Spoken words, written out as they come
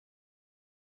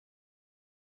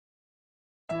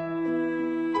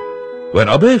When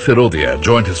Abhay Firodia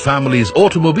joined his family's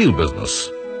automobile business,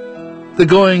 the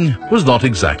going was not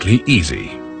exactly easy.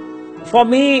 For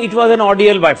me, it was an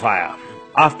ordeal by fire.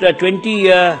 After a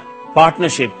 20-year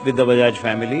partnership with the Bajaj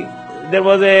family, there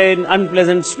was an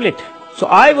unpleasant split. So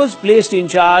I was placed in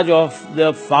charge of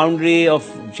the foundry of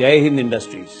Jai Hind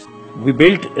Industries. We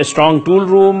built a strong tool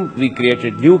room, we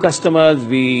created new customers,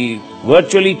 we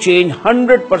virtually changed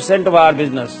 100% of our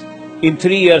business in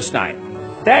 3 years'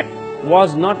 time. That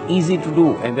was not easy to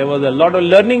do, and there was a lot of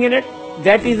learning in it.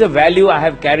 That is a value I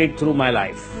have carried through my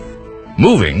life.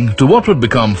 Moving to what would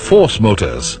become Force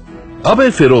Motors, Abhay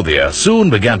Firodia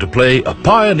soon began to play a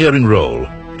pioneering role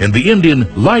in the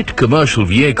Indian light commercial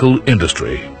vehicle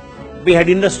industry. We had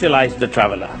industrialized the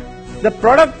Traveller. The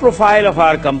product profile of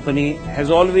our company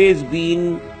has always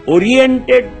been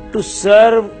oriented to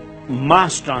serve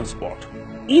mass transport.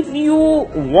 If you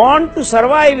want to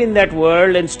survive in that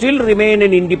world and still remain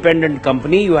an independent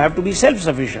company, you have to be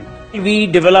self-sufficient. We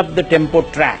developed the Tempo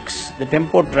Trax. The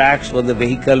Tempo Trax was a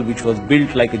vehicle which was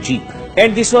built like a Jeep.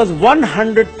 And this was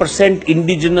 100%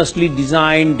 indigenously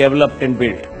designed, developed and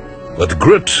built. With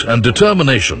grit and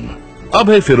determination,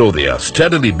 Abhay Firodia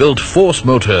steadily built Force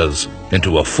Motors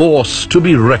into a force to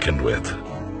be reckoned with.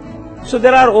 So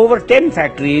there are over 10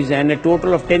 factories and a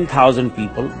total of 10,000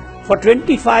 people. For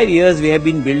 25 years we have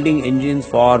been building engines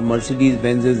for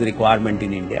Mercedes-Benz's requirement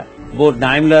in India. Both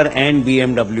Daimler and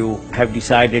BMW have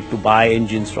decided to buy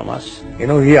engines from us.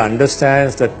 He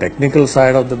understands the technical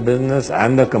side of the business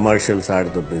and the commercial side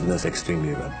of the business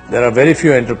extremely well. There are very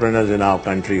few entrepreneurs in our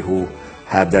country who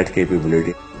have that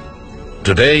capability.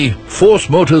 Today, Force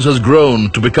Motors has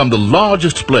grown to become the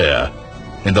largest player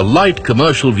in the light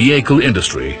commercial vehicle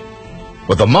industry,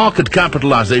 with a market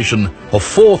capitalization of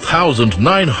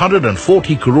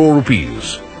 4,940 crore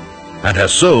rupees, and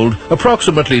has sold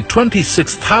approximately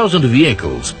 26,000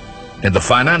 vehicles in the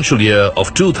financial year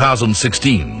of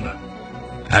 2016.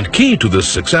 And key to this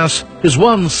success is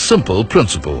one simple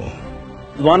principle.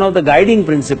 One of the guiding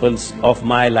principles of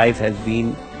my life has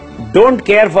been, don't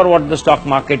care for what the stock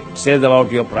market says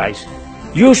about your price.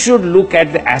 You should look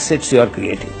at the assets you are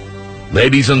creating.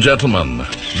 Ladies and gentlemen,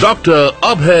 Dr.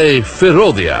 Abhay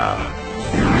Firodia.